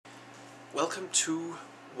Welcome to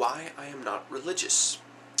Why I Am Not Religious.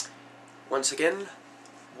 Once again,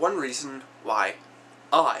 one reason why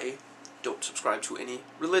I don't subscribe to any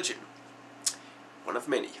religion. One of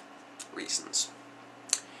many reasons.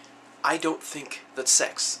 I don't think that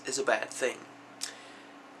sex is a bad thing.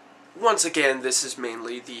 Once again, this is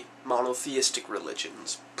mainly the monotheistic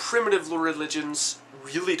religions. Primitive religions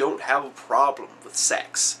really don't have a problem with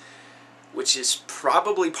sex, which is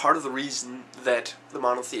probably part of the reason that the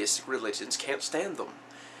monotheistic religions can't stand them.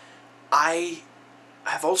 I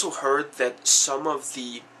have also heard that some of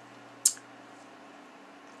the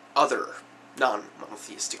other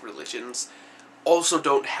non-monotheistic religions also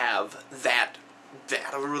don't have that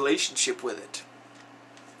bad of a relationship with it.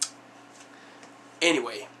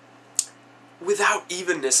 Anyway, without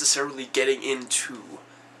even necessarily getting into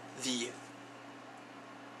the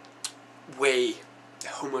way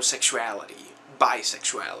homosexuality,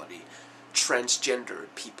 bisexuality, transgendered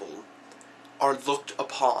people are looked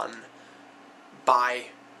upon by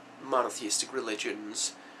monotheistic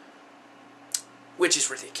religions, which is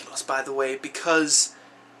ridiculous, by the way, because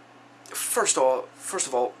first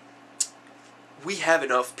of all, we have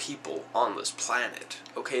enough people on this planet,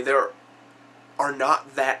 okay? There are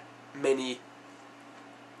not that many.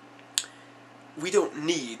 We don't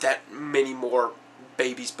need that many more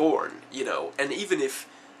babies born, you know, and even if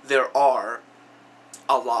there are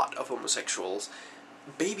a lot of homosexuals,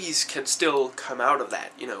 babies can still come out of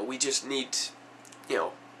that, you know. We just need, you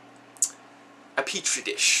know, a petri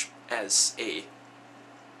dish as a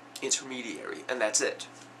intermediary, and that's it.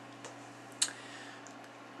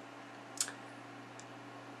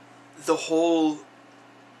 The whole...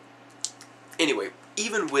 Anyway,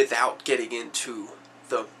 even without getting into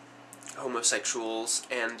the homosexuals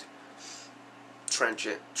and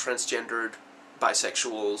transgendered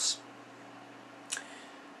bisexuals,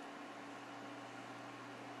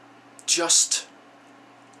 just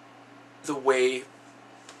the way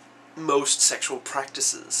most sexual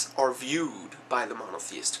practices are viewed by the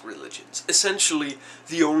monotheistic religions. Essentially,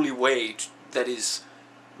 the only way that is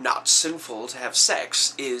not sinful to have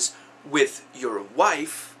sex is with your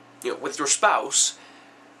wife, you know, with your spouse,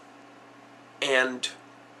 and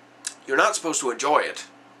you're not supposed to enjoy it.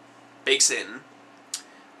 Big sin.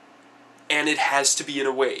 And it has to be in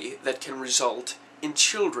a way that can result in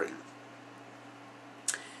children.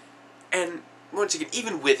 And once again,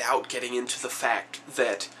 even without getting into the fact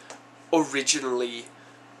that originally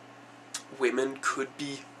women could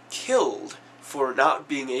be killed for not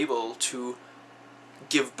being able to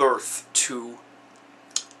give birth to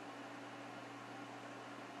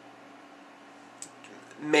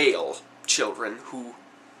male children who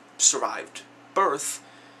survived birth,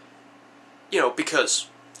 you know, because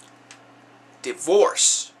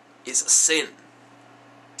divorce is a sin.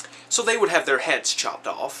 So they would have their heads chopped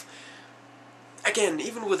off. Again,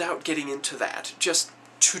 even without getting into that, just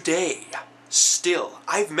today, still,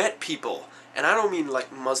 I've met people, and I don't mean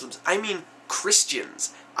like Muslims, I mean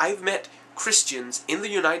Christians. I've met Christians in the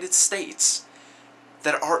United States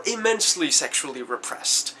that are immensely sexually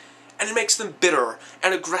repressed, and it makes them bitter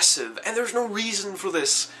and aggressive, and there's no reason for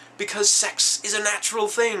this, because sex is a natural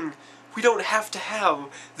thing. We don't have to have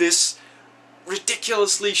this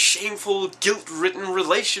ridiculously shameful, guilt-ridden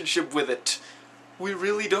relationship with it. We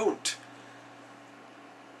really don't.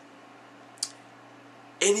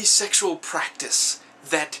 Any sexual practice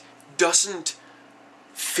that doesn't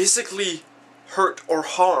physically hurt or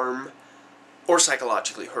harm, or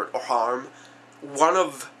psychologically hurt or harm, one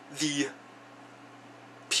of the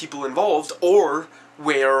people involved, or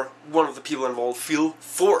where one of the people involved feel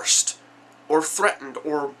forced, or threatened,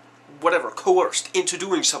 or whatever, coerced into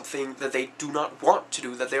doing something that they do not want to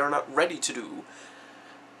do, that they are not ready to do,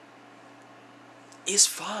 is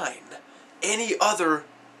fine. Any other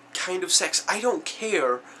kind of sex, I don't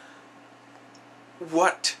care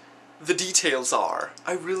what the details are.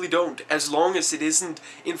 I really don't. As long as it isn't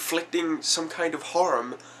inflicting some kind of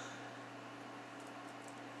harm.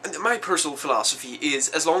 And my personal philosophy is,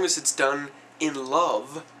 as long as it's done in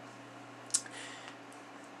love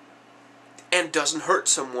and doesn't hurt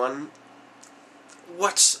someone,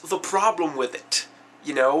 what's the problem with it,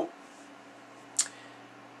 you know?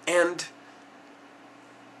 And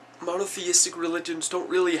monotheistic religions don't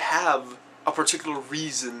really have a particular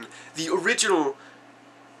reason. The original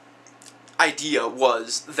idea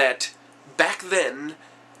was that back then,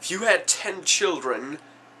 if you had 10 children,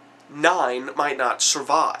 9 might not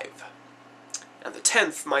survive, and the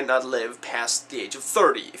 10th might not live past the age of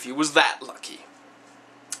 30, if he was that lucky.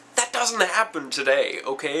 That doesn't happen today,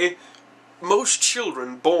 okay? Most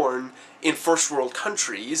children born in first world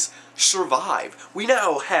countries survive. We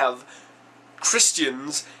now have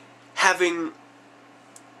Christians having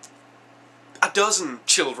a dozen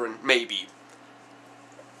children, maybe.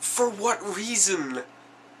 For what reason?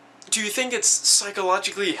 Do you think it's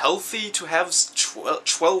psychologically healthy to have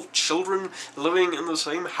 12 children living in the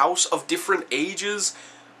same house of different ages?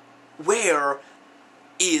 Where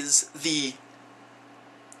is the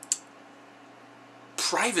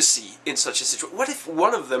privacy in such a situation? What if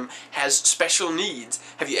one of them has special needs?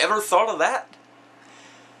 Have you ever thought of that?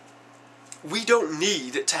 We don't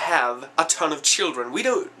need to have a ton of children. We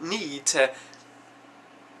don't need to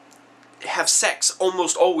have sex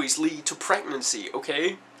almost always lead to pregnancy,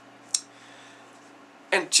 okay?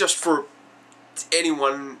 And just for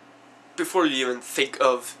anyone, before you even think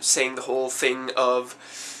of saying the whole thing of,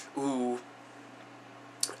 ooh,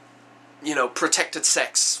 you know, protected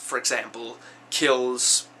sex, for example,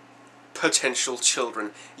 kills potential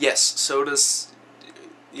children. Yes, so does,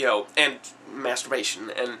 you know, and masturbation,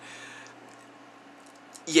 and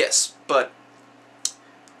yes, but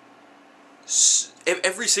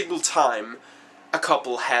every single time a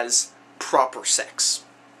couple has proper sex,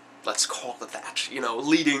 let's call it that, you know,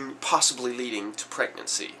 possibly leading to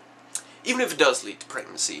pregnancy. Even if it does lead to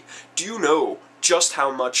pregnancy, do you know just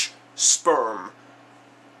how much sperm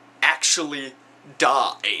actually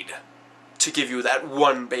died to give you that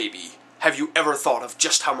one baby? Have you ever thought of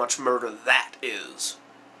just how much murder that is?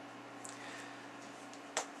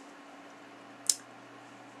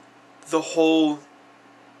 The whole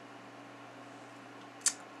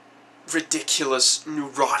ridiculous,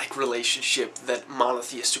 neurotic relationship that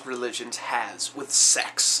monotheistic religions has with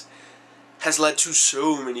sex has led to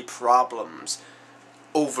so many problems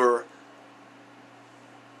over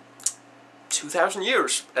 2,000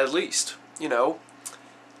 years, at least, you know,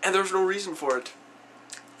 and there's no reason for it.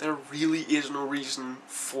 There really is no reason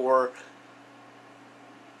for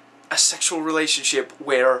a sexual relationship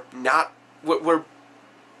where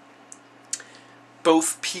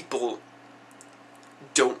both people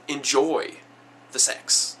don't enjoy the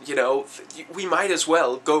sex, you know. We might as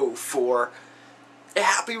well go for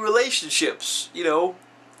happy relationships, you know,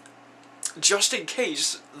 just in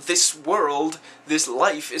case this world, this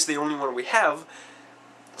life is the only one we have.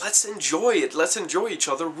 Let's enjoy it. Let's enjoy each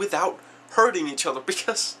other without hurting each other,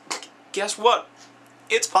 because guess what?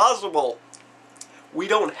 It's possible. We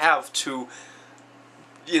don't have to,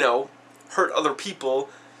 you know, hurt other people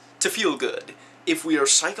to feel good. If we are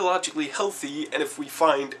psychologically healthy, and if we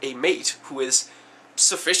find a mate who is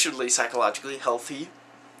sufficiently psychologically healthy,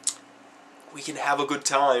 we can have a good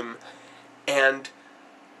time. And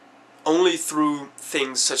only through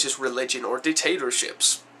things such as religion or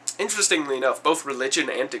dictatorships. Interestingly enough, both religion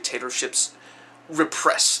and dictatorships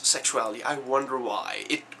repress sexuality. I wonder why.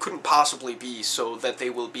 It couldn't possibly be so that they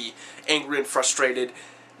will be angry and frustrated,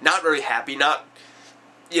 not very happy, not,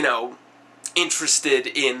 you know, interested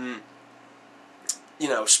in, you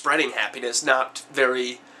know, spreading happiness, not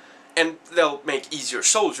very... And they'll make easier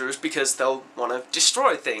soldiers because they'll want to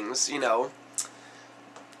destroy things, you know.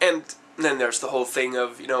 And then there's the whole thing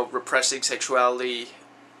of, you know, repressing sexuality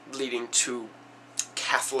leading to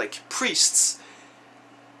Catholic priests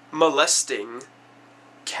molesting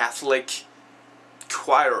Catholic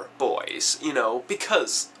choir boys, you know,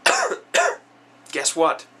 because guess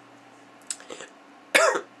what?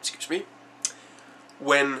 Excuse me.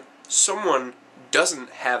 When someone doesn't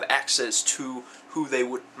have access to who they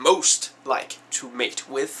would most like to mate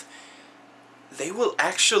with, they will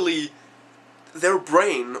actually, their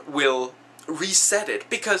brain will reset it,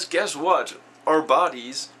 because guess what? Our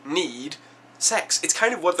bodies need sex. It's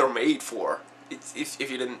kind of what they're made for, if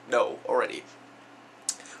you didn't know already.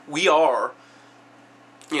 We are,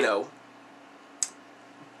 you know,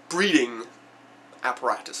 breeding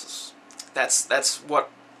apparatuses. That's what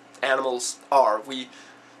animals are. We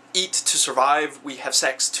eat to survive, we have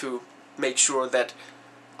sex to make sure that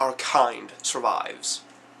our kind survives.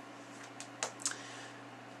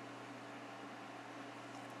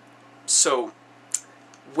 So,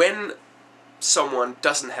 when someone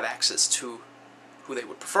doesn't have access to who they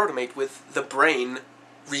would prefer to mate with, the brain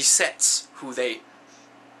resets who they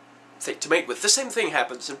think to mate with. The same thing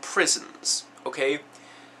happens in prisons, okay?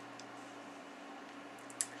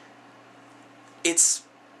 It's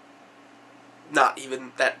not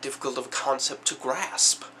even that difficult of a concept to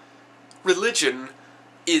grasp. Religion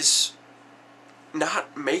is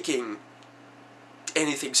not making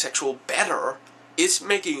anything sexual better. It's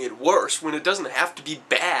making it worse when it doesn't have to be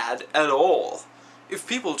bad at all. If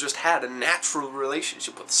people just had a natural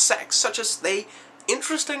relationship with sex, such as they,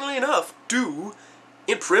 interestingly enough, do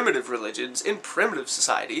in primitive religions, in primitive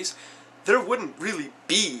societies, there wouldn't really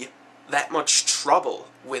be that much trouble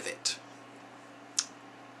with it.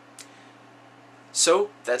 So,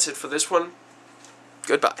 that's it for this one.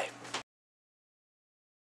 Goodbye.